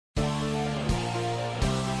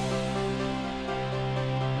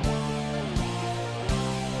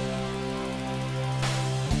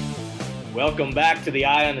Welcome back to the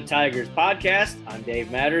Eye on the Tigers podcast. I'm Dave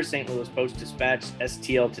Matter, St. Louis Post-Dispatch,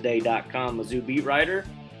 STLtoday.com Mizzou beat writer.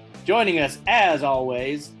 Joining us, as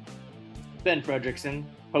always, Ben Frederickson,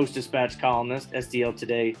 Post-Dispatch columnist,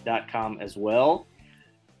 STLtoday.com as well.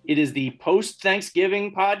 It is the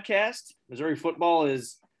post-Thanksgiving podcast. Missouri football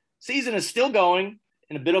season is still going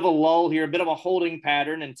in a bit of a lull here, a bit of a holding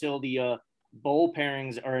pattern until the bowl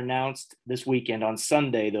pairings are announced this weekend. On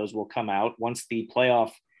Sunday, those will come out once the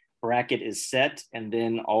playoff bracket is set, and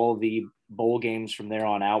then all the bowl games from there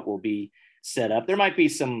on out will be set up. There might be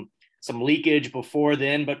some leakage before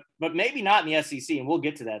then, but maybe not in the SEC, and we'll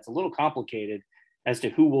get to that. It's a little complicated as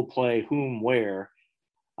to who will play whom where.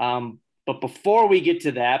 But before we get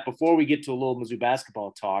to that, before we get to a little Mizzou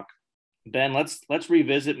basketball talk, Ben, let's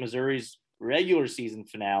revisit Missouri's regular season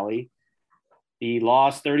finale. The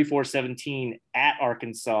loss 34-17 at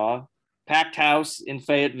Arkansas, packed house in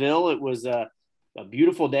Fayetteville. It was a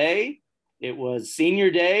beautiful day. It was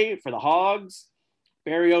senior day for the Hogs,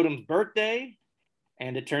 Barry Odom's birthday,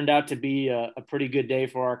 and it turned out to be a pretty good day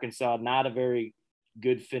for Arkansas. Not a very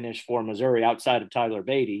good finish for Missouri outside of Tyler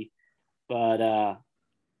Beatty, but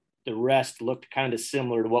the rest looked kind of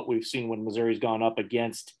similar to what we've seen when Missouri's gone up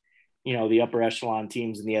against, the upper echelon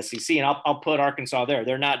teams in the SEC. And I'll put Arkansas there.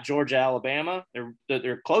 They're not Georgia, Alabama.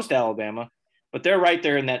 They're close to Alabama, but they're right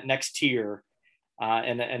there in that next tier.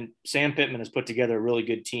 And Sam Pittman has put together a really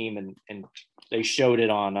good team, and they showed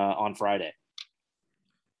it on Friday.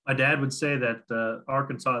 My dad would say that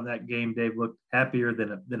Arkansas in that game, Dave, looked happier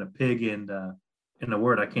than a pig in a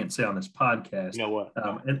word I can't say on this podcast. You know what?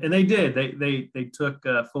 And they did. They took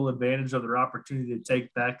full advantage of their opportunity to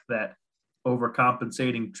take back that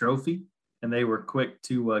overcompensating trophy, and they were quick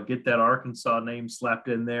to get that Arkansas name slapped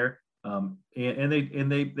in there. And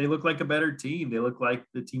they look like a better team. They look like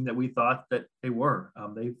the team that we thought that they were.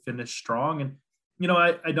 They finished strong, and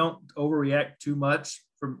I don't overreact too much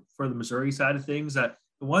for the Missouri side of things. The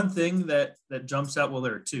one thing that jumps out, well,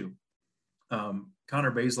 there are two.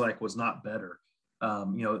 Connor Bazelak was not better.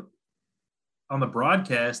 On the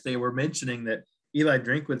broadcast, they were mentioning that Eli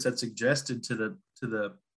Drinkwitz had suggested to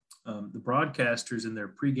the broadcasters in their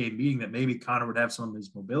pregame meeting that maybe Connor would have some of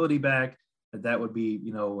his mobility back, that would be,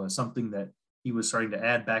 something that he was starting to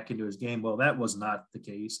add back into his game. Well, that was not the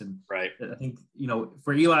case. And right. I think,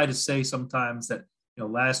 for Eli to say sometimes that,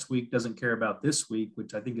 last week doesn't care about this week,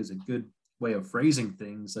 which I think is a good way of phrasing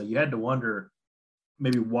things. You had to wonder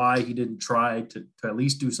maybe why he didn't try to at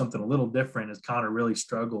least do something a little different, as Connor really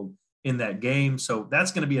struggled in that game. So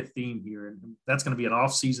that's going to be a theme here, and that's going to be an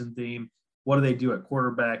off-season theme. What do they do at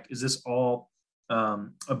quarterback? Is this all a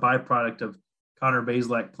byproduct of Connor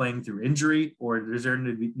Bazelak playing through injury, or does there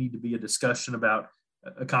need to be a discussion about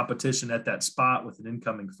a competition at that spot with an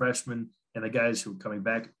incoming freshman and the guys who are coming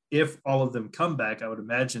back? If all of them come back, I would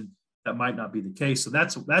imagine that might not be the case. So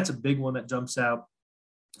that's a big one that jumps out.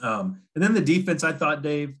 And then the defense, I thought,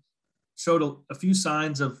 Dave, showed a few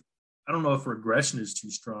signs of, I don't know if regression is too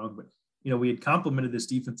strong, but we had complimented this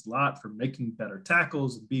defense a lot for making better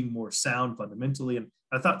tackles and being more sound fundamentally. And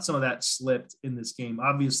I thought some of that slipped in this game.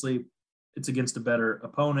 Obviously, it's against a better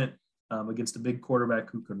opponent, against a big quarterback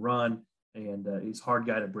who can run, and he's a hard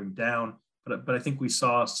guy to bring down. But I think we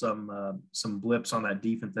saw some blips on that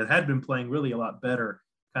defense that had been playing really a lot better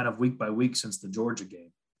kind of week by week since the Georgia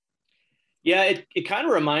game. Yeah, it kind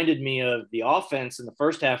of reminded me of the offense in the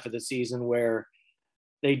first half of the season, where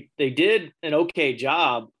they did an okay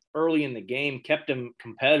job early in the game, kept them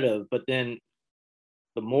competitive, but then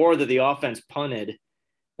the more that the offense punted,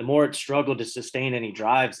 the more it struggled to sustain any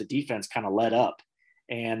drives. The defense kind of let up,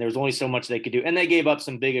 and there was only so much they could do. And they gave up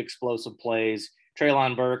some big explosive plays.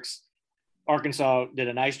 Treylon Burks, Arkansas did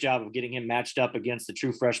a nice job of getting him matched up against the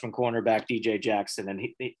true freshman cornerback, DJ Jackson, and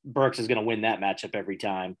Burks is going to win that matchup every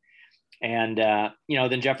time. And,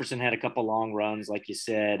 then Jefferson had a couple long runs, like you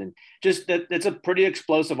said, and just it's a pretty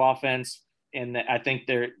explosive offense. And I think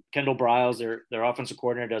Kendall Briles, their offensive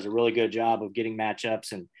coordinator, does a really good job of getting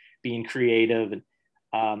matchups and being creative. And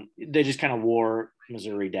they just kind of wore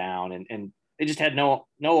Missouri down, and they just had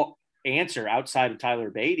no answer outside of Tyler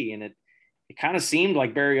Beatty. And it kind of seemed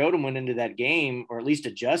like Barry Odom went into that game, or at least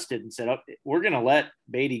adjusted, and said, oh, we're going to let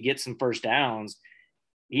Beatty get some first downs.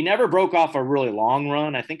 He never broke off a really long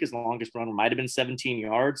run. I think his longest run might have been 17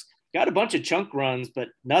 yards. Got a bunch of chunk runs, but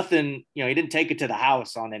nothing, he didn't take it to the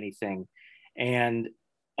house on anything. And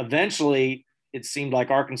eventually it seemed like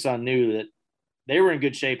Arkansas knew that they were in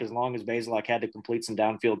good shape as long as Bazelak had to complete some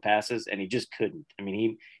downfield passes, and he just couldn't. I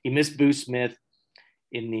mean, he missed Boost Smith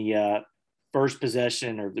in the first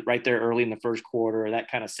possession, or right there early in the first quarter.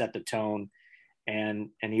 That kind of set the tone. and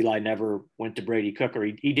Eli never went to Brady Cook, or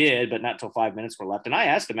he did, but not till 5 minutes were left. And I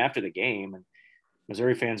asked him after the game, and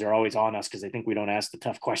Missouri fans are always on us because they think we don't ask the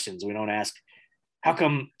tough questions. We don't ask, how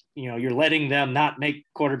come, you're letting them not make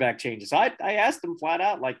quarterback changes? So I asked him flat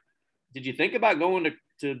out, like, did you think about going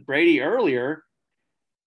to Brady earlier?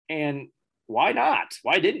 And why not?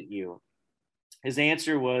 Why didn't you? His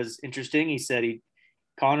answer was interesting. He said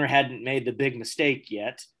Connor hadn't made the big mistake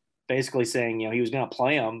yet, basically saying, he was going to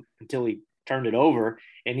play him until he turned it over.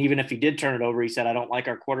 And even if he did turn it over, he said, I don't like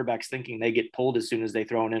our quarterbacks thinking they get pulled as soon as they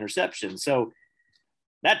throw an interception. So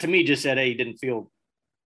that to me just said, hey, he didn't feel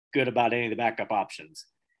good about any of the backup options.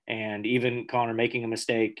 And even Connor making a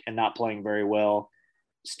mistake and not playing very well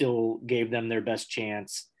still gave them their best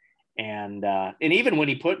chance. And even when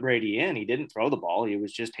he put Brady in, he didn't throw the ball. He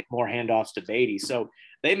was just more handoffs to Beatty. So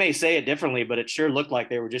they may say it differently, but it sure looked like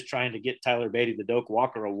they were just trying to get Tyler Beatty the Doak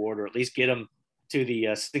Walker Award, or at least get him to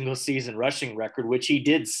the single season rushing record, which he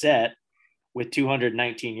did set with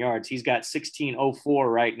 219 yards. He's got 1604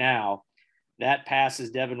 right now. That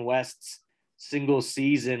passes Devin West's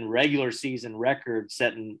regular season record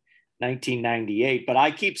set in 1998. But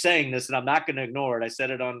I keep saying this, and I'm not going to ignore it. I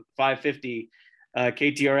said it on 550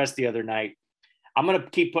 KTRS the other night. I'm going to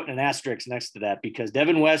keep putting an asterisk next to that because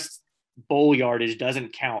Devin West's bowl yardage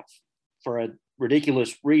doesn't count for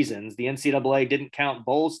ridiculous reasons. The NCAA didn't count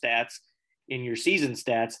bowl stats in your season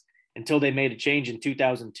stats until they made a change in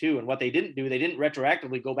 2002. And what they didn't do, they didn't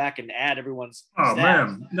retroactively go back and add everyone's stats.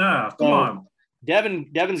 Man, no, come on.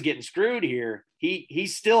 Devin's getting screwed here. He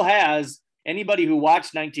still has, anybody who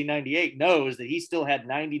watched 1998 knows that he still had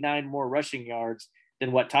 99 more rushing yards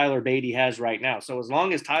than what Tyler Beatty has right now. So as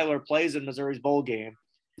long as Tyler plays in Missouri's bowl game,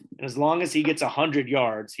 and as long as he gets 100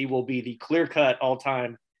 yards, he will be the clear-cut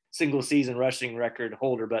all-time single-season rushing record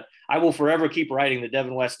holder. But I will forever keep writing that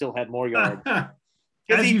Devin West still had more yards.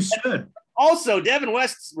 As you should. Also, Devin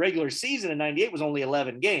West's regular season in 98 was only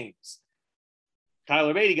 11 games.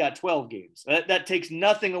 Tyler Beatty got 12 games. That takes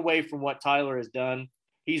nothing away from what Tyler has done.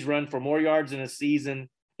 He's run for more yards in a season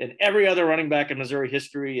than every other running back in Missouri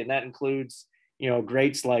history, and that includes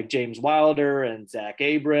greats like James Wilder and Zach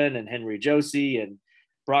Abram and Henry Josie and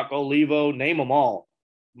Brock Olivo, name them all.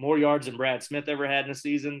 More yards than Brad Smith ever had in a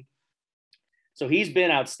season. So he's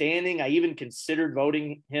been outstanding. I even considered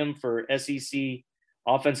voting him for SEC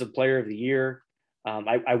Offensive Player of the Year.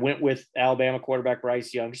 I went with Alabama quarterback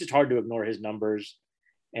Bryce Young. It's just hard to ignore his numbers.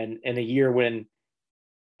 And in a year when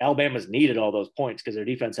Alabama's needed all those points because their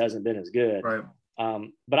defense hasn't been as good. Right.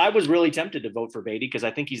 But I was really tempted to vote for Beatty because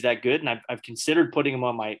I think he's that good, and I've considered putting him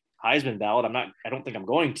on my Heisman ballot. I don't think I'm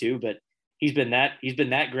going to, but he's been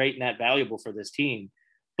that great and that valuable for this team.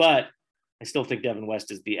 But I still think Devin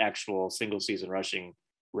West is the actual single season rushing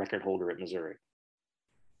record holder at Missouri.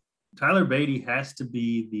 Tyler Beatty has to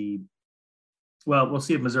be we'll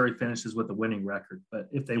see if Missouri finishes with a winning record, but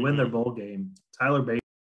if they win their bowl game, Tyler Beatty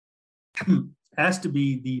has to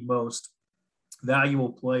be the most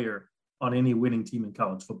valuable player on any winning team in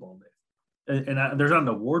college football day. And there's not an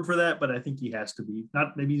award for that, but I think he has to be. It's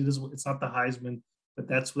not the Heisman, but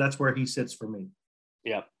that's where he sits for me.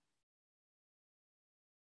 Yeah.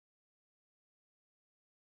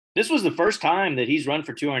 This was the first time that he's run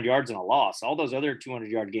for 200 yards in a loss. All those other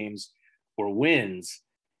 200-yard games were wins.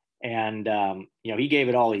 And, he gave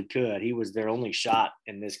it all he could. He was their only shot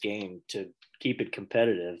in this game to keep it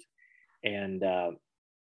competitive. And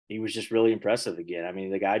he was just really impressive again. I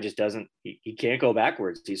mean, the guy just he can't go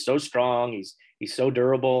backwards. He's so strong. He's so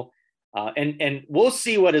durable. And we'll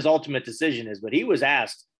see what his ultimate decision is. But he was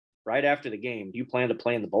asked right after the game, do you plan to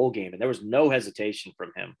play in the bowl game? And there was no hesitation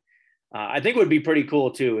from him. I think it would be pretty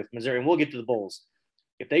cool, too, if Missouri, and we'll get to the bowls,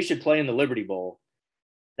 if they should play in the Liberty Bowl.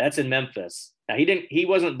 That's in Memphis. Now, he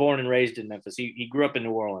wasn't born and raised in Memphis. He grew up in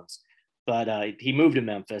New Orleans, but he moved to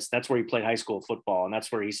Memphis. That's where he played high school football, and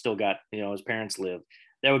that's where he still got, his parents live.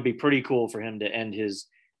 That would be pretty cool for him to end his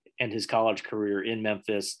college career in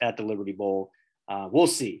Memphis at the Liberty Bowl. We'll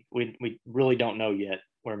see. We really don't know yet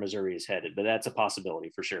where Missouri is headed, but that's a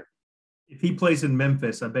possibility for sure. If he plays in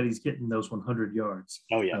Memphis, I bet he's getting those 100 yards.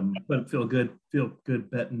 Oh yeah. But feel good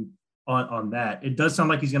betting on that. It does sound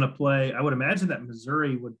like he's going to play. I would imagine that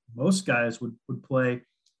Missouri most guys would play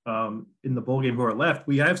in the bowl game who are left.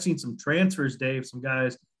 We have seen some transfers, Dave, some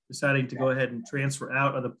guys deciding to go ahead and transfer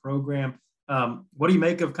out of the program. What do you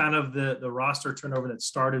make of kind of the roster turnover that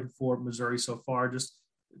started for Missouri so far? Just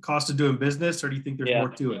cost of doing business, or do you think there's more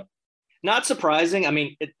to it? Not surprising. I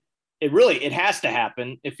mean, it has to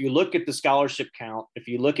happen. If you look at the scholarship count, if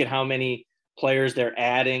you look at how many players they're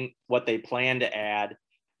adding, what they plan to add,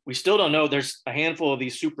 we still don't know. There's a handful of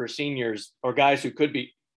these super seniors or guys who could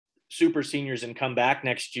be super seniors and come back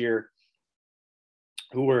next year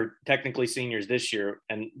who were technically seniors this year,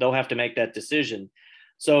 and they'll have to make that decision.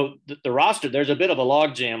 So the roster, there's a bit of a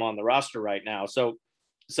logjam on the roster right now. So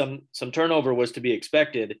some turnover was to be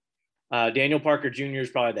expected. Daniel Parker Jr. is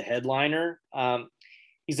probably the headliner.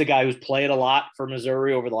 He's a guy who's played a lot for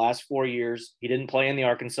Missouri over the last 4 years. He didn't play in the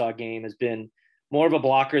Arkansas game, has been more of a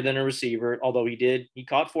blocker than a receiver, although he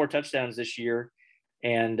caught 4 touchdowns this year,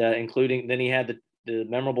 and including, then he had the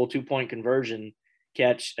memorable 2-point conversion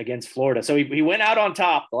catch against Florida. So he went out on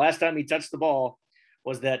top. The last time he touched the ball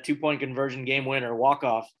was that 2-point conversion game winner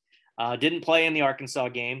walk-off. Didn't play in the Arkansas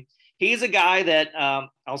game. He's a guy that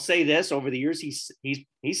I'll say this, over the years,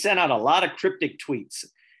 he's sent out a lot of cryptic tweets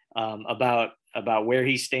about where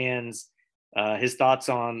he stands, his thoughts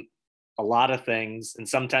on a lot of things. And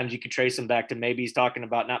sometimes you could trace him back to maybe he's talking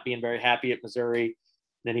about not being very happy at Missouri.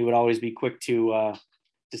 Then he would always be quick to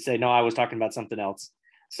say, no, I was talking about something else.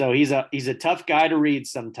 So he's a tough guy to read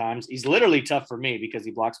sometimes. He's literally tough for me because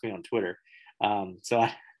he blocks me on Twitter. So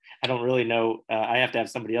I don't really know. I have to have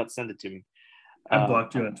somebody else send it to me. I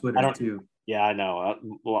blocked you on Twitter too. Yeah, I know.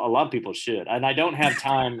 Well, a lot of people should. And I don't have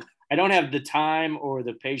time. I don't have the time or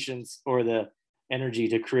the patience or the energy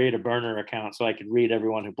to create a burner account so I could read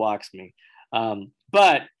everyone who blocks me.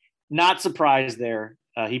 But not surprised there.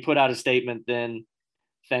 He put out a statement then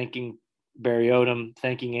thanking Barry Odom,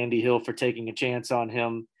 thanking Andy Hill for taking a chance on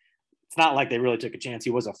him. It's not like they really took a chance. He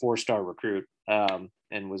was a 4-star recruit,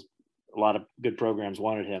 and was a lot of good programs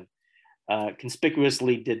wanted him.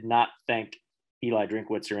 Conspicuously did not thank Eli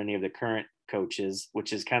Drinkwitz or any of the current coaches, which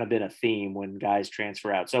has kind of been a theme when guys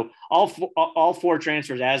transfer out. So all 4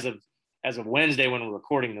 transfers as of Wednesday when we're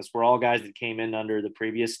recording this were all guys that came in under the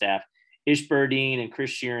previous staff. Ish Burdine and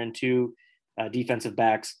Chris Sheeran, 2 defensive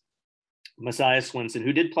backs. Messiah Swinson,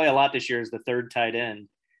 who did play a lot this year as the 3rd tight end,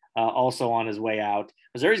 also on his way out.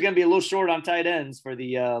 Missouri's going to be a little short on tight ends for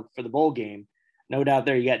the bowl game. No doubt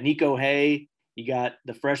there. You got Nico Hay, you got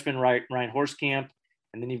the freshman Ryan Horskamp,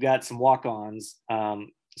 and then you've got some walk-ons.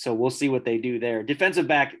 So we'll see what they do there. Defensive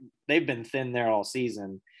back, they've been thin there all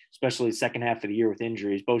season, especially second half of the year with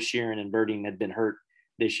injuries. Both Sheeran and Burdine had been hurt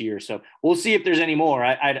this year. So we'll see if there's any more.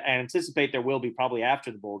 I anticipate there will be probably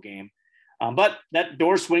after the bowl game. But that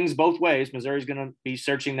door swings both ways. Missouri's going to be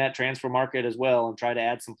searching that transfer market as well and try to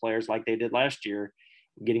add some players like they did last year,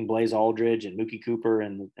 getting Blaze Aldridge and Mookie Cooper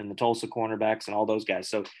and the Tulsa cornerbacks and all those guys.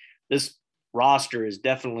 So this roster is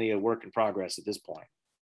definitely a work in progress at this point.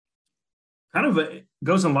 Kind of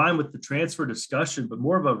goes in line with the transfer discussion, but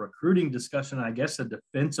more of a recruiting discussion, I guess a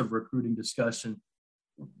defensive recruiting discussion.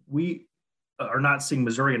 We are not seeing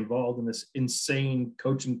Missouri involved in this insane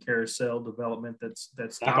coaching carousel development that's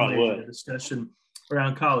dominating the discussion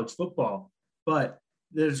around college football. But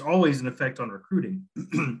there's always an effect on recruiting,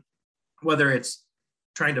 whether it's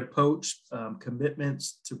trying to poach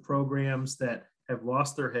commitments to programs that have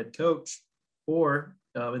lost their head coach, or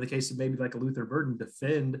in the case of maybe like a Luther Burden,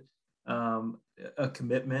 defend a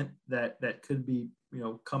commitment that could be,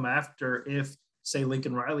 come after if, say,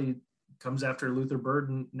 Lincoln Riley comes after Luther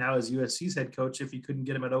Burden now as USC's head coach if he couldn't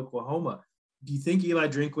get him at Oklahoma. Do you think Eli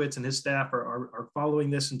Drinkwitz and his staff are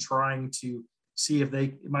following this and trying to see if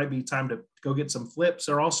it might be time to go get some flips,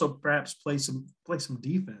 or also perhaps play some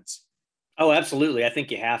defense? Oh, absolutely. I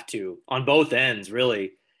think you have to on both ends,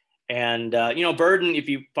 really. And Burden, if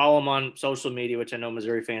you follow him on social media, which I know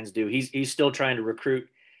Missouri fans do, he's still trying to recruit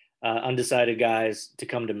undecided guys to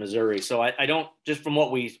come to Missouri. So I don't, just from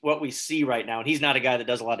what we see right now, and he's not a guy that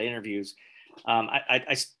does a lot of interviews.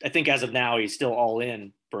 I think as of now, he's still all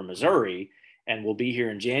in for Missouri and will be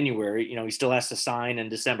here in January. He still has to sign in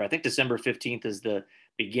December. I think December 15th is the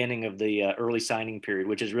beginning of the early signing period,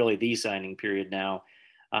 which is really the signing period now.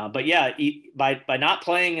 But yeah, by not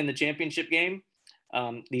playing in the championship game,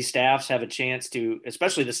 these staffs have a chance to,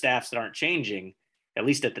 especially the staffs that aren't changing, at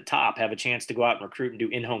least at the top, have a chance to go out and recruit and do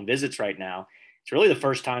in-home visits right now. It's really the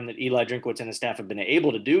first time that Eli Drinkwitz and his staff have been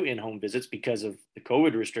able to do in-home visits because of the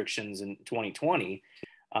COVID restrictions in 2020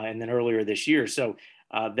 and then earlier this year. So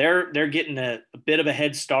they're getting a bit of a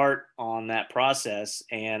head start on that process.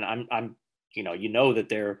 And I'm that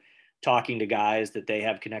they're talking to guys that they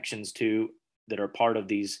have connections to that are part of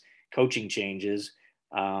these coaching changes,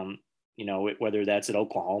 whether that's at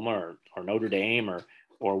Oklahoma or Notre Dame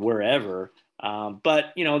or wherever.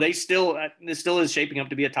 But this still is shaping up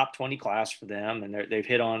to be a top 20 class for them, and they've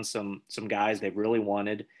hit on some guys they've really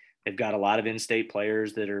wanted. They've got a lot of in-state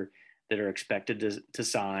players that are expected to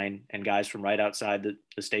sign, and guys from right outside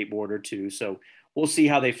the state border too. So we'll see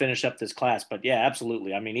how they finish up this class. But yeah,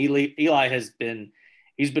 absolutely. I mean, Eli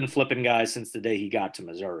he's been flipping guys since the day he got to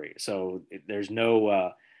Missouri. So there's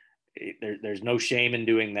no shame in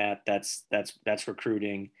doing that. That's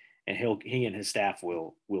recruiting. and he and his staff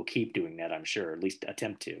will keep doing that, I'm sure, at least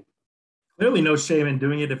attempt to. Clearly no shame in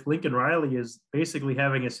doing it if Lincoln Riley is basically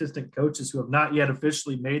having assistant coaches who have not yet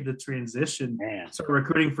officially made the transition start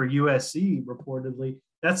recruiting for USC reportedly.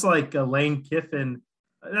 That's like Lane Kiffin.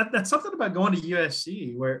 That's something about going to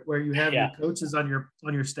USC where you have your coaches on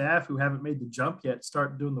your staff who haven't made the jump yet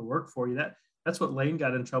start doing the work for you. That's what Lane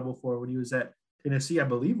got in trouble for when he was at Tennessee, I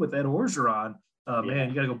believe, with Ed Orgeron. Man,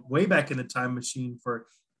 you got to go way back in the time machine for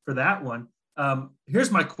that one. Here's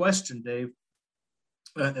my question, Dave.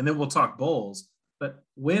 And then we'll talk bowls. But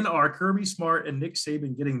when are Kirby Smart and Nick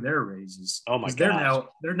Saban getting their raises? Oh my gosh.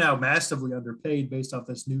 They're now massively underpaid based off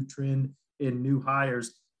this new trend in new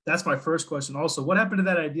hires. That's my first question. Also, what happened to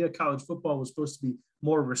that idea college football was supposed to be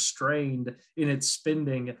more restrained in its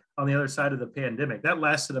spending on the other side of the pandemic? That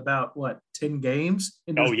lasted about 10 games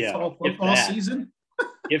in the fall football season.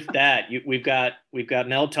 If that, we've got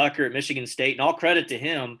Mel Tucker at Michigan State, and all credit to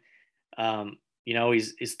him.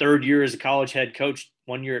 He's his third year as a college head coach,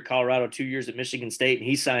 1 year at Colorado, 2 years at Michigan State, and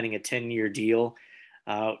he's signing a 10-year deal.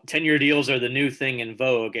 10-year deals are the new thing in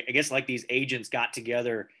vogue. I guess like these agents got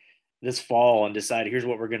together this fall and decided, here's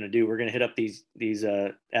what we're going to do. We're going to hit up these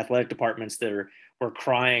athletic departments that were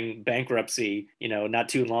crying bankruptcy, not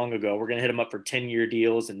too long ago. We're going to hit them up for 10-year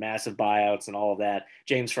deals and massive buyouts and all of that.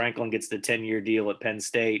 James Franklin gets the 10-year deal at Penn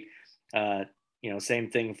State. Same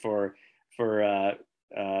thing for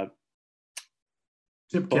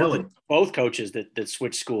Chip Kelly. Both coaches that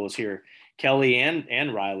switched schools here, Kelly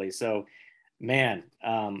and Riley. So, man,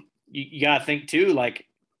 you got to think too, like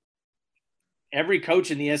every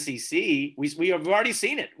coach in the SEC, we have already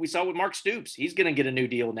seen it. We saw with Mark Stoops. He's going to get a new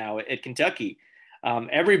deal now at Kentucky.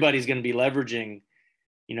 Everybody's going to be leveraging,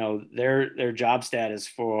 their job status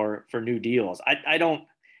for new deals. I don't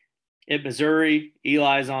at Missouri.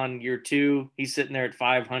 Eli's on year 2. He's sitting there at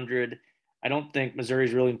 500. I don't think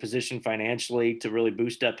Missouri's really in position financially to really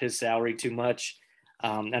boost up his salary too much.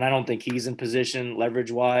 And I don't think he's in position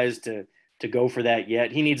leverage wise to go for that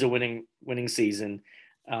yet. He needs a winning season.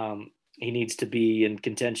 He needs to be in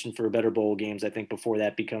contention for better bowl games, I think, before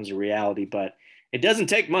that becomes a reality. But it doesn't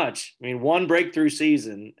take much. I mean, one breakthrough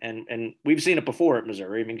season, and we've seen it before at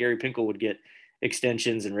Missouri. I mean, Gary Pinkel would get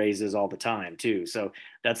extensions and raises all the time too. So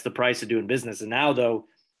that's the price of doing business. And now, though,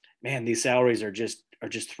 man, these salaries are just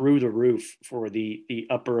through the roof for the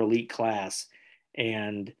upper elite class.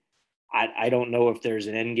 And I don't know if there's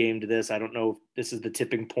an end game to this. I don't know if this is the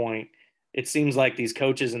tipping point. It seems like these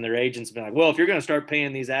coaches and their agents have been like, well, if you're going to start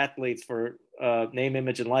paying these athletes for name,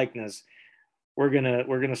 image, and likeness, we're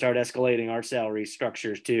gonna start escalating our salary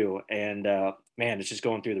structures too. And man, it's just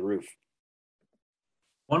going through the roof.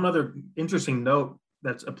 One other interesting note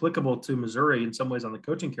that's applicable to Missouri in some ways on the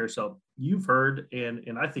coaching carousel, you've heard,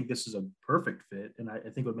 and I think this is a perfect fit, and I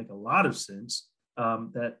think it would make a lot of sense,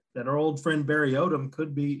 that our old friend Barry Odom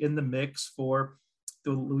could be in the mix for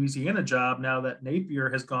the Louisiana job now that Napier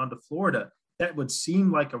has gone to Florida. That would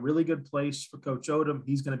seem like a really good place for Coach Odom.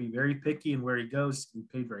 He's going to be very picky in where he goes. He's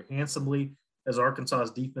paid very handsomely as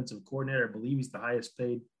Arkansas's defensive coordinator. I believe he's the highest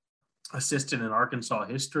paid assistant in Arkansas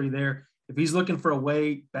history there. If he's looking for a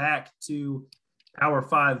way back to Power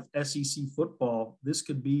 5 SEC football, this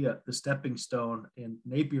could be the stepping stone. And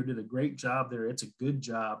Napier did a great job there. It's a good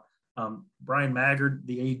job. Brian Maggard,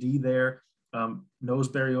 the AD there, knows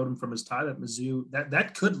Barry Odom from his time at Mizzou.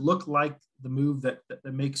 That could look like the move that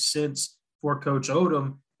makes sense for Coach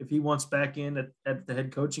Odom if he wants back in at the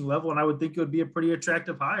head coaching level. And I would think it would be a pretty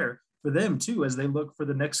attractive hire for them too, as they look for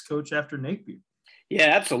the next coach after Napier. Yeah,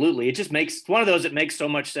 absolutely. It just makes one of those that makes so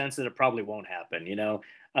much sense that it probably won't happen,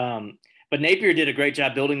 But Napier did a great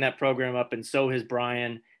job building that program up, and so has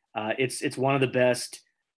Brian. It's one of the best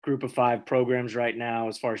Group of 5 programs right now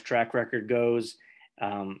as far as track record goes.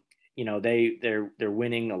 They're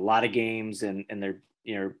winning a lot of games, and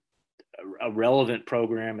they're a relevant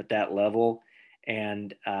program at that level.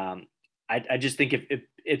 And I just think if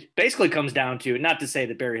it basically comes down to, not to say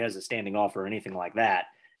that Barry has a standing offer or anything like that,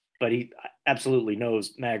 but he absolutely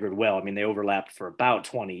knows Maggard well. I mean, they overlapped for about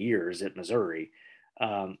 20 years at Missouri.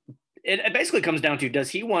 It basically comes down to, does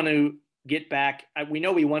he want to get back? We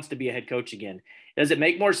know he wants to be a head coach again. Does it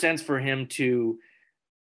make more sense for him to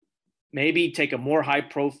maybe take a more high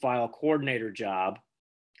profile coordinator job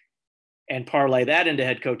and parlay that into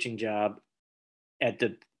head coaching job at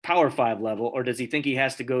the Power 5 level? Or does he think he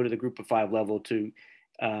has to go to the Group of 5 level to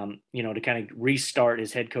kind of restart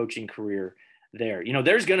his head coaching career there?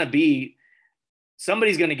 There's going to be,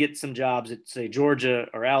 somebody's going to get some jobs at, say, Georgia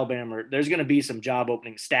or Alabama, or there's going to be some job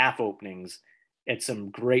openings, staff openings at some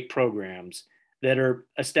great programs that are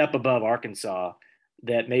a step above Arkansas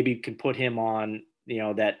that maybe can put him on,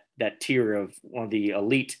 that tier of one of the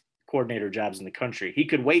elite coordinator jobs in the country. He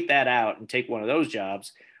could wait that out and take one of those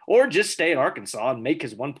jobs, or just stay at Arkansas and make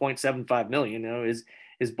his $1.75 million. You know,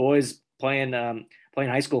 his boys playing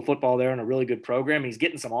high school football there in a really good program. He's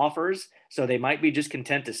getting some offers, so they might be just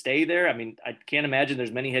content to stay there. I mean, I can't imagine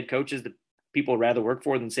there's many head coaches that people would rather work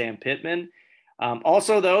for than Sam Pittman.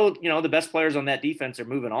 Also, though, you know, the best players on that defense are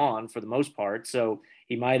moving on for the most part, so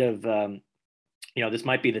he might have, this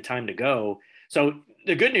might be the time to go. So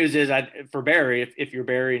the good news is, for Barry, if you're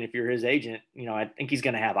Barry and if you're his agent, you know, I think he's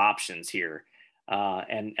going to have options here,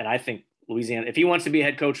 and I think Louisiana, if he wants to be a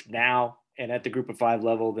head coach now and at the Group of Five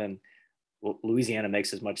level, then Louisiana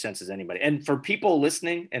makes as much sense as anybody. And for people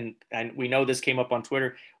listening, and we know this came up on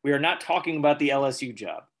Twitter, we are not talking about the LSU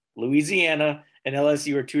job. Louisiana and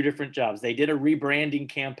LSU are two different jobs. They did a rebranding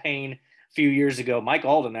campaign a few years ago. Mike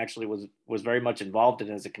Alden actually was very much involved in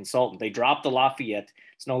it as a consultant. They dropped the Lafayette.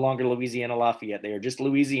 It's no longer Louisiana Lafayette. They are just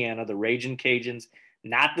Louisiana, the Ragin' Cajuns,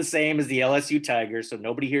 not the same as the LSU Tigers. So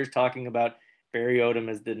nobody here is talking about Barry Odom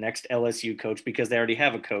as the next LSU coach, because they already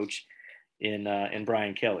have a coach in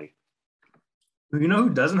Brian Kelly. You know who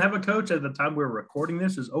doesn't have a coach at the time we're recording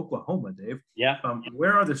this is Oklahoma, Dave. Yeah.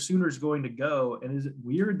 Where are the Sooners going to go? And is it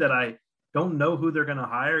weird that I don't know who they're going to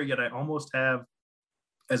hire, yet I almost have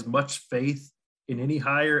as much faith in any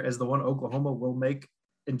hire as the one Oklahoma will make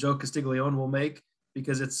and Joe Castiglione will make,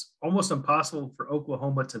 because it's almost impossible for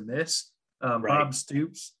Oklahoma to miss Right. Bob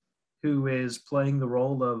Stoops, who is playing the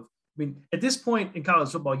role of, I mean, at this point in college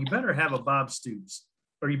football, you better have a Bob Stoops,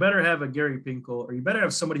 or you better have a Gary Pinkel, or you better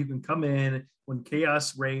have somebody who can come in when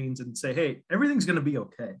chaos reigns and say, hey, everything's going to be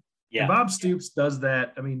okay. Yeah. And Bob Stoops does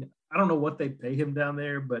that. I mean, I don't know what they pay him down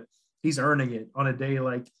there, but he's earning it on a day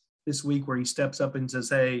like this week where he steps up and says,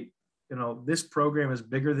 hey, you know, this program is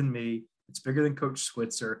bigger than me. It's bigger than Coach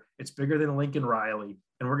Switzer. It's bigger than Lincoln Riley,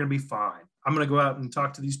 and we're going to be fine. I'm going to go out and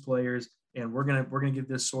talk to these players, and we're going to get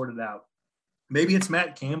this sorted out. Maybe it's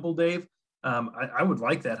Matt Campbell, Dave. I would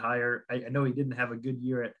like that hire. I know he didn't have a good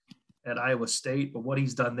year at Iowa State, but what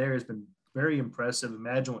he's done there has been very impressive.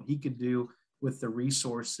 Imagine what he could do with the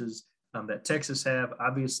resources that Texas have.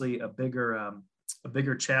 Obviously, a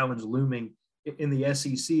bigger challenge looming in the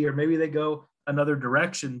SEC, or maybe they go another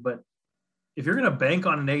direction. But if you're going to bank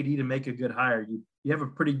on an AD to make a good hire, you have a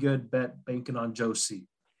pretty good bet banking on Joe C.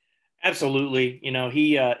 Absolutely. You know,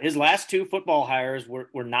 his last two football hires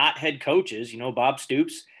were not head coaches. You know, Bob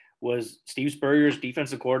Stoops was Steve Spurrier's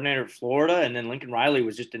defensive coordinator at Florida, and then Lincoln Riley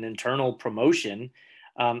was just an internal promotion.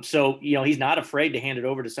 So, you know, he's not afraid to hand it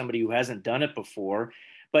over to somebody who hasn't done it before.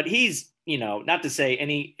 But he's, you know, not to say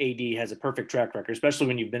any AD has a perfect track record, especially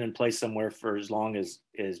when you've been in place somewhere for as long as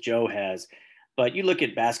Joe has. But you look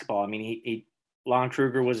at basketball. I mean, Lon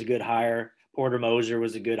Kruger was a good hire. Porter Moser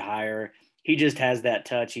was a good hire. He just has that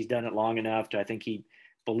touch. He's done it long enough I think he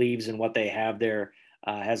believes in what they have there,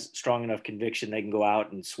 has strong enough conviction they can go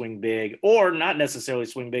out and swing big, or not necessarily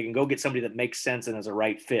swing big and go get somebody that makes sense and is a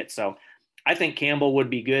right fit. So I think Campbell would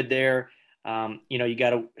be good there. You know, you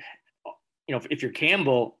got to, you know, if you're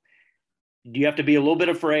Campbell, you have to be a little bit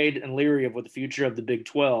afraid and leery of what the future of the Big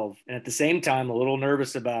 12, and at the same time, a little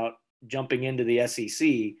nervous about jumping into the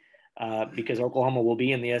SEC because Oklahoma will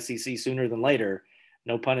be in the SEC sooner than later.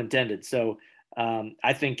 No pun intended. So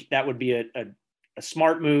I think that would be a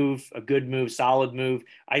smart move, a good move, solid move.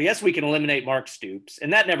 I guess we can eliminate Mark Stoops,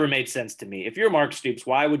 and that never made sense to me. If you're Mark Stoops,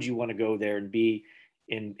 why would you want to go there and be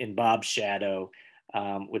in Bob's shadow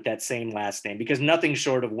with that same last name? Because nothing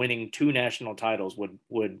short of winning 2 national titles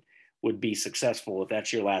would be successful if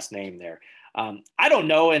that's your last name there. I don't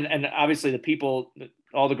know, and obviously the people,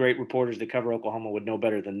 all the great reporters that cover Oklahoma would know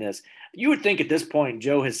better than this. You would think at this point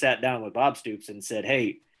Joe has sat down with Bob Stoops and said,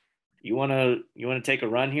 "Hey, you want to take a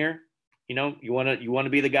run here? You know, you want to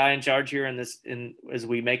be the guy in charge here as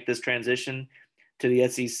we make this transition to the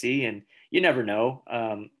SEC." And you never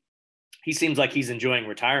know. He seems like he's enjoying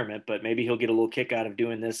retirement, but maybe he'll get a little kick out of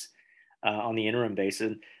doing this on the interim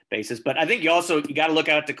basis. But I think you got to look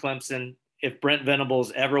out to Clemson. If Brent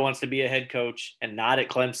Venables ever wants to be a head coach and not at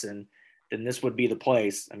Clemson, then this would be the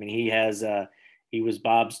place. I mean, he was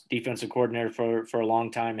Bob's defensive coordinator for a long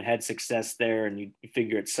time and had success there. And you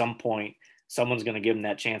figure at some point someone's going to give him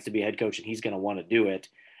that chance to be a head coach, and he's going to want to do it.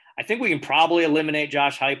 I think we can probably eliminate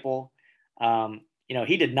Josh Heupel. You know,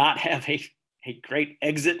 he did not have a great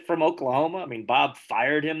exit from Oklahoma. I mean, Bob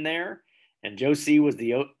fired him there, and Joe C was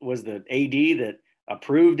the AD that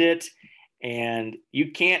approved it. And you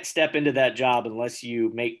can't step into that job unless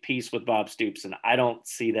you make peace with Bob Stoops. And I don't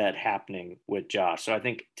see that happening with Josh. So I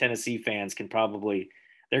think Tennessee fans they're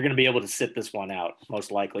going to be able to sit this one out most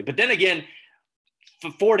likely. But then again,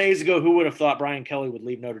 4 days ago, who would have thought Brian Kelly would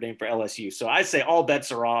leave Notre Dame for LSU? So I say all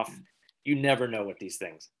bets are off. You never know with these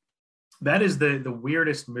things. That is the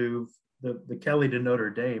weirdest move. The Kelly to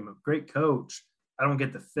Notre Dame, a great coach. I don't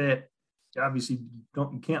get the fit. Obviously,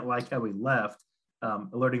 you can't like how he left.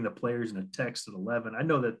 Alerting the players in a text at 11. I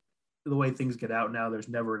know that the way things get out now, there's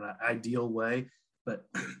never an ideal way. But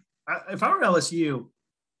if I were LSU,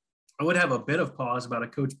 I would have a bit of pause about a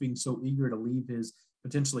coach being so eager to leave his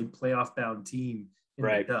potentially playoff-bound team in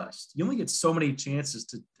the dust. You only get so many chances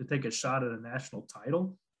to take a shot at a national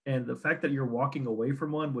title. And the fact that you're walking away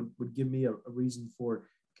from one would give me a reason for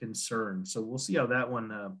concern. So we'll see how that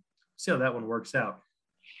one works out.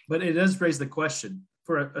 But it does raise the question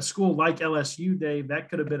for a school like LSU, Dave, that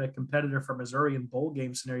could have been a competitor for Missouri in bowl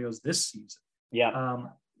game scenarios this season. Yeah.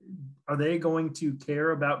 Are they going to care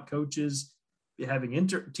about coaches having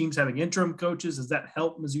teams having interim coaches? Does that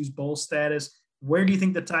help Mizzou's bowl status? Where do you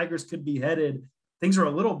think the Tigers could be headed? Things are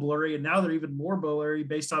a little blurry, and now they're even more blurry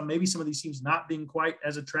based on maybe some of these teams not being quite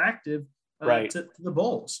as attractive to the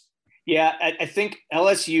bowls. Yeah, I think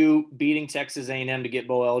LSU beating Texas A&M to get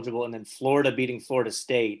bowl eligible, and then Florida beating Florida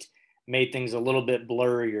State made things a little bit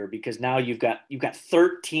blurrier because now you've got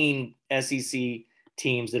 13 SEC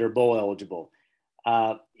teams that are bowl eligible.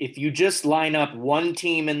 If you just line up one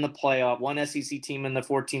team in the playoff, one SEC team in the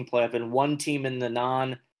 14 playoff, and one team in the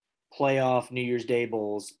non-playoff New Year's Day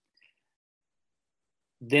bowls,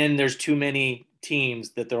 then there's too many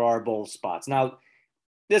teams that there are bowl spots. Now,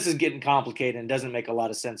 this is getting complicated and doesn't make a lot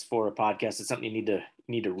of sense for a podcast. It's something you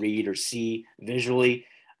need to read or see visually.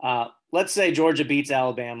 Let's say Georgia beats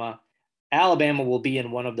Alabama. Alabama will be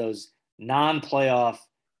in one of those non-playoff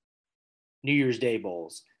New Year's Day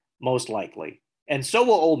bowls, most likely. And so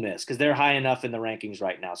will Ole Miss because they're high enough in the rankings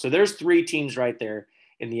right now. So there's 3 teams right there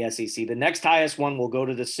in the SEC. The next highest one will go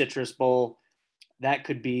to the Citrus Bowl. That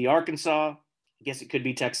could be Arkansas. I guess it could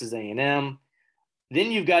be Texas A&M.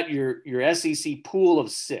 Then you've got your SEC pool of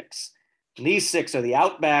 6. And these 6 are the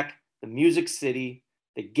Outback, the Music City,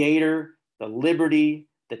 the Gator, the Liberty,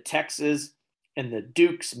 the Texas, and the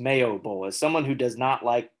Duke's Mayo Bowl. As someone who does not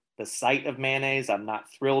like the sight of mayonnaise, I'm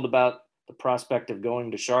not thrilled about the prospect of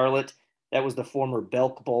going to Charlotte. That was the former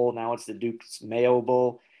Belk Bowl. Now it's the Duke's Mayo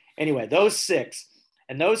Bowl. Anyway, those 6.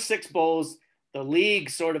 And those 6 bowls, the league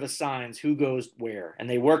sort of assigns who goes where. And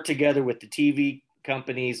they work together with the TV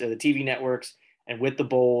companies or the TV networks and with the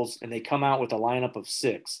bowls, and they come out with a lineup of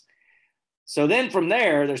 6. So then from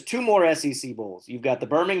there, there's 2 more SEC bowls. You've got the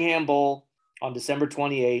Birmingham Bowl on December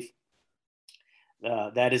 28th.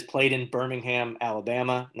 That is played in Birmingham,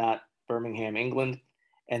 Alabama, not Birmingham, England.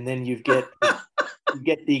 And then you get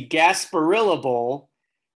the Gasparilla Bowl,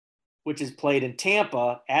 which is played in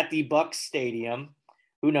Tampa at the Bucs Stadium.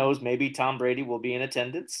 Who knows? Maybe Tom Brady will be in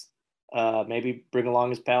attendance. Maybe bring along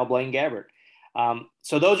his pal Blaine Gabbert.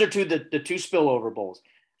 So those are the 2 spillover bowls.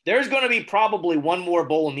 There's going to be probably one more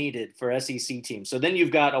bowl needed for SEC teams. So then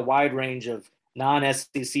you've got a wide range of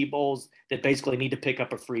non-SEC bowls that basically need to pick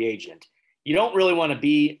up a free agent. You don't really want to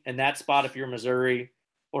be in that spot if you're Missouri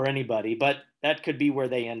or anybody, but that could be where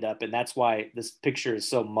they end up. And that's why this picture is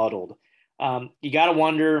so muddled. You got to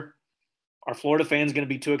wonder, are Florida fans going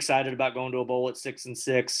to be too excited about going to a bowl at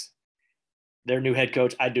 6-6? Their new head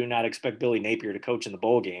coach, I do not expect Billy Napier to coach in the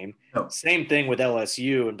bowl game. No. Same thing with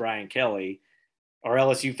LSU and Brian Kelly. Are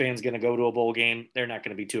LSU fans going to go to a bowl game? They're not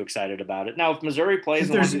going to be too excited about it. Now, if Missouri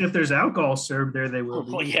plays, if there's alcohol served there, they will.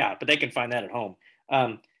 Well, yeah, but they can find that at home.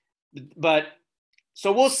 But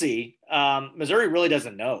so we'll see. Missouri really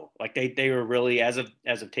doesn't know. Like they were really, as of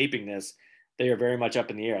taping this, they are very much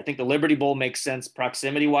up in the air. I think the Liberty Bowl makes sense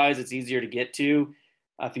proximity wise. It's easier to get to.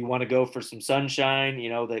 If you want to go for some sunshine,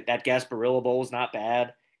 that Gasparilla Bowl is not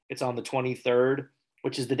bad. It's on the 23rd,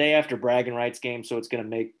 which is the day after bragging rights game. So it's going to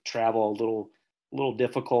make travel a little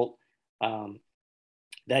difficult.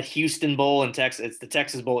 That Houston Bowl in Texas, it's the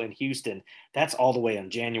Texas Bowl in Houston. That's all the way on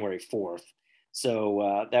January 4th.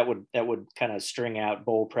 So that would kind of string out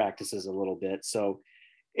bowl practices a little bit. So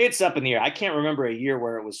it's up in the air. I can't remember a year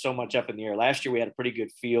where it was so much up in the air. Last year we had a pretty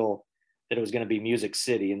good feel that it was going to be Music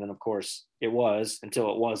City. And then of course it was until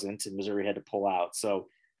it wasn't, and Missouri had to pull out. So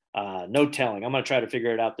no telling. I'm going to try to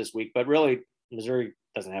figure it out this week, but really Missouri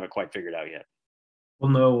doesn't have it quite figured out yet.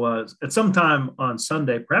 We'll know at some time on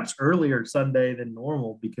Sunday, perhaps earlier Sunday than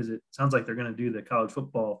normal, because it sounds like they're going to do the college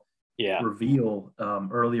football reveal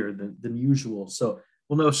earlier than usual. So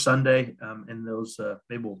we'll know Sunday, and those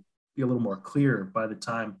maybe will be a little more clear by the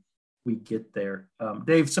time we get there.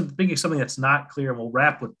 Dave, something that's not clear, and we'll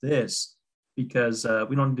wrap with this because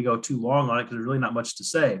we don't need to go too long on it because there's really not much to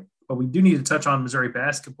say. But we do need to touch on Missouri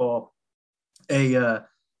basketball. A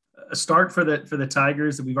start for the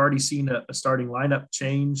Tigers that we've already seen a starting lineup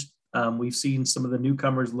change. We've seen some of the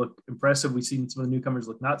newcomers look impressive. We've seen some of the newcomers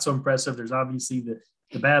look not so impressive. There's obviously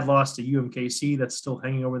the bad loss to UMKC that's still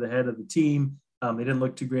hanging over the head of the team. They didn't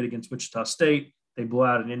look too great against Wichita State. They blew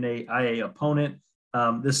out an NAIA opponent.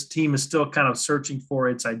 This team is still kind of searching for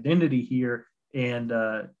its identity here, and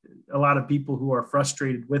a lot of people who are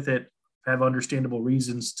frustrated with it have understandable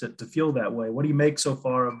reasons to feel that way. What do you make so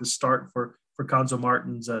far of the start for Cuonzo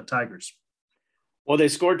Martin's Tigers? Well, they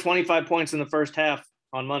scored 25 points in the first half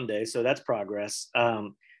on Monday, so that's progress.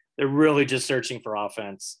 They're really just searching for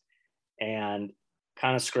offense and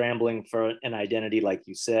kind of scrambling for an identity, like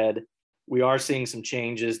you said. We are seeing some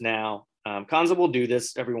changes now. Cuonzo will do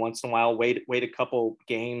this every once in a while, wait a couple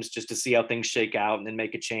games just to see how things shake out and then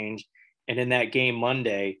make a change. And in that game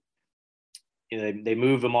Monday, they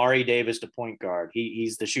move Amari Davis to point guard.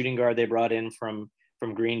 He's the shooting guard they brought in from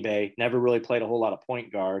Green Bay. Never really played a whole lot of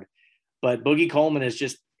point guard, but Boogie Coleman is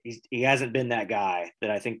just he hasn't been that guy that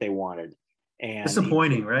I think they wanted. And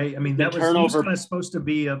disappointing, right? I mean, he was kind of supposed to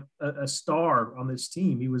be a star on this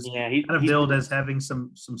team. He was kind of billed as having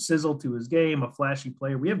some sizzle to his game, a flashy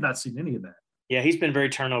player. We have not seen any of that. Yeah, he's been very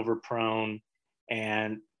turnover prone,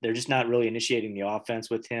 and they're just not really initiating the offense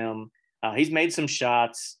with him. He's made some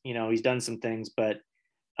shots, he's done some things, but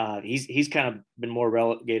he's kind of been more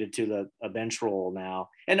relegated to a bench role now.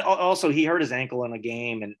 And also he hurt his ankle in a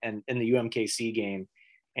game and in the UMKC game.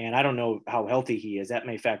 And I don't know how healthy he is. That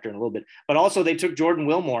may factor in a little bit. But also they took Jordan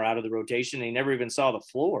Wilmore out of the rotation. They never even saw the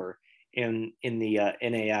floor in the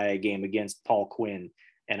NAIA game against Paul Quinn.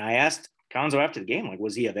 And I asked Cuonzo after the game, like,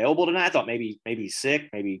 was he available tonight? I thought maybe he's sick,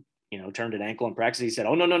 maybe, turned an ankle in practice. He said,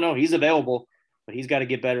 oh, no, he's available. But he's got to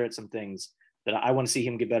get better at some things that I want to see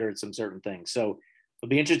him get better at some certain things. So it'll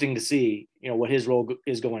be interesting to see, what his role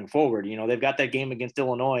is going forward. They've got that game against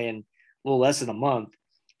Illinois in a little less than a month.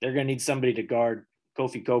 They're going to need somebody to guard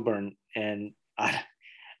Kofi Coburn. And I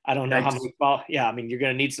don't know how many fouls. Yeah, I mean, you're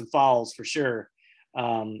going to need some fouls for sure.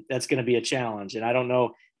 That's going to be a challenge. And I don't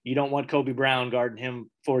know, you don't want Kobe Brown guarding him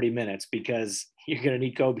 40 minutes because you're going to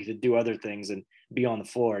need Kobe to do other things and be on the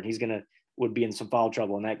floor. And would be in some foul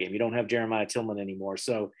trouble in that game. You don't have Jeremiah Tillman anymore.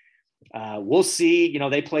 So we'll see.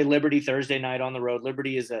 They play Liberty Thursday night on the road.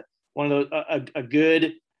 Liberty is one of those a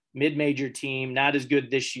good mid-major team, not as good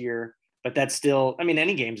this year, but that's still, I mean,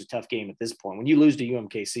 any game's a tough game at this point. When you lose to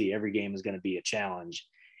UMKC, every game is going to be a challenge.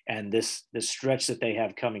 And this stretch that they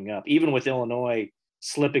have coming up, even with Illinois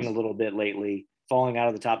slipping a little bit lately, falling out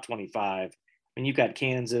of the top 25. I mean, you've got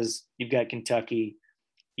Kansas, you've got Kentucky,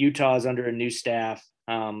 Utah's under a new staff.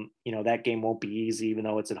 That game won't be easy, even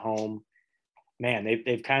though it's at home. Man,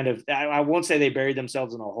 they've kind of, I won't say they buried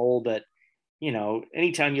themselves in a hole, but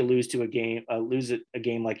anytime you lose a game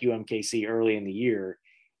like UMKC early in the year,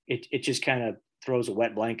 it just kind of throws a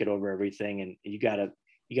wet blanket over everything, and you gotta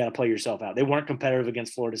play yourself out. They weren't competitive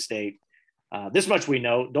against Florida State. This much we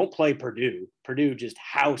know. Don't play Purdue. Purdue just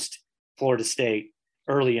housed Florida State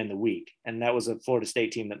early in the week, and that was a Florida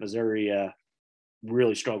State team that Missouri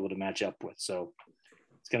really struggled to match up with. So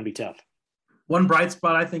it's going to be tough. One bright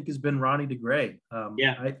spot, I think, has been Ronnie DeGray. I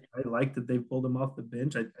like that they pulled him off the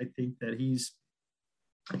bench. I think that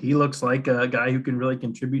he looks like a guy who can really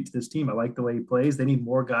contribute to this team. I like the way he plays. They need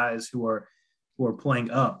more guys who are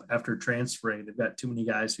playing up after transferring. They've got too many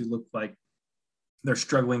guys who look like they're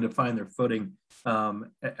struggling to find their footing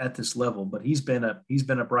at this level. But he's been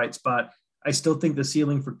a bright spot. I still think the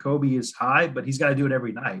ceiling for Kobe is high, but he's got to do it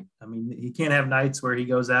every night. I mean, he can't have nights where he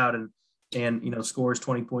goes out and scores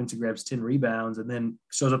 20 points and grabs 10 rebounds and then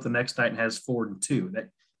shows up the next night and has 4 and 2. That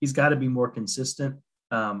he's got to be more consistent.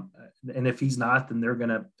 And if he's not, then they're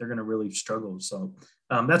gonna really struggle. So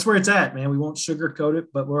that's where it's at, man. We won't sugarcoat it,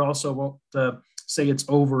 but we're also won't say it's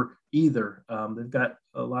over either. They've got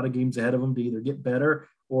a lot of games ahead of them to either get better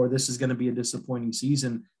or this is going to be a disappointing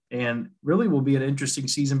season. And really will be an interesting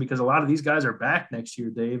season because a lot of these guys are back next year,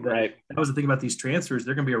 Dave. Right. That was the thing about these transfers.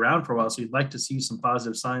 They're going to be around for a while. So you'd like to see some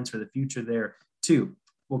positive signs for the future there too.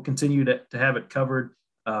 We'll continue to have it covered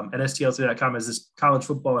at STLtoday.com as this college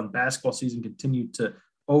football and basketball season continue to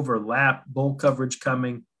overlap. Bowl coverage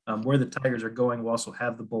coming. Where the Tigers are going, we'll also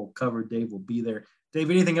have the bowl covered. Dave will be there.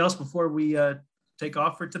 Dave, anything else before we take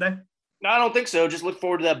off for today? No, I don't think so. Just look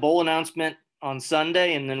forward to that bowl announcement on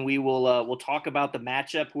Sunday, and then we will we'll talk about the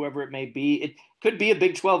matchup, whoever it may be. It could be a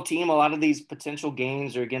Big 12 team. A lot of these potential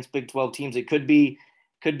games are against Big 12 teams. It could be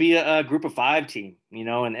a Group of 5 team,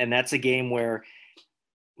 and that's a game where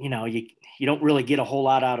you don't really get a whole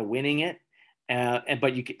lot out of winning it,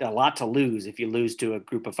 but you get a lot to lose if you lose to a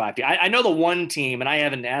Group of 5 team. I know the one team, and I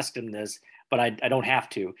haven't asked him this, but I don't have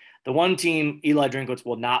to. The one team Eli Drinkwitz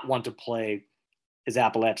will not want to play is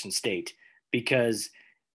Appalachian State because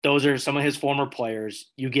those are some of his former players.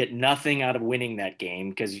 You get nothing out of winning that game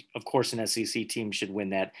because, of course, an SEC team should win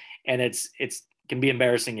that. And it's can be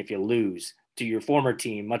embarrassing if you lose to your former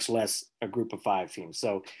team, much less a group of 5 teams.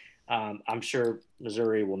 So I'm sure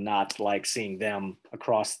Missouri will not like seeing them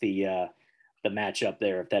across the matchup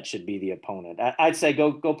there if that should be the opponent. I'd say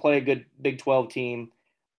go play a good Big 12 team.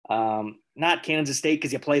 Not Kansas State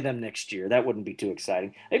because you play them next year. That wouldn't be too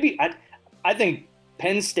exciting. Maybe I think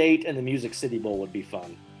Penn State and the Music City Bowl would be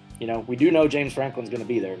fun. We do know James Franklin's going to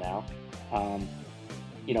be there now.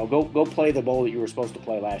 Go play the bowl that you were supposed to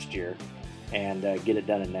play last year and get it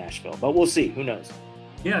done in Nashville. But we'll see. Who knows?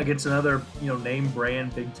 Yeah, against another name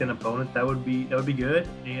brand Big Ten opponent, that would be good,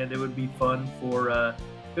 and it would be fun for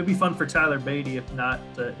Tyler Beatty, if not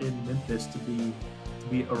in Memphis, to be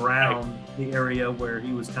around the area where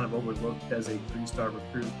he was kind of overlooked as a 3-star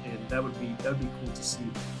recruit, and that would be cool to see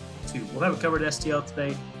too. We'll have it covered at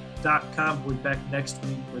STLtoday.com. We'll be back next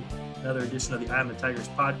week with another edition of the Eye on the Tigers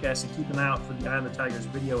podcast, and keep an eye out for the Eye on the Tigers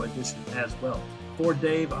video edition as well. For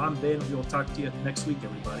Dave, I'm Ben. We will talk to you next week,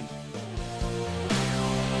 everybody.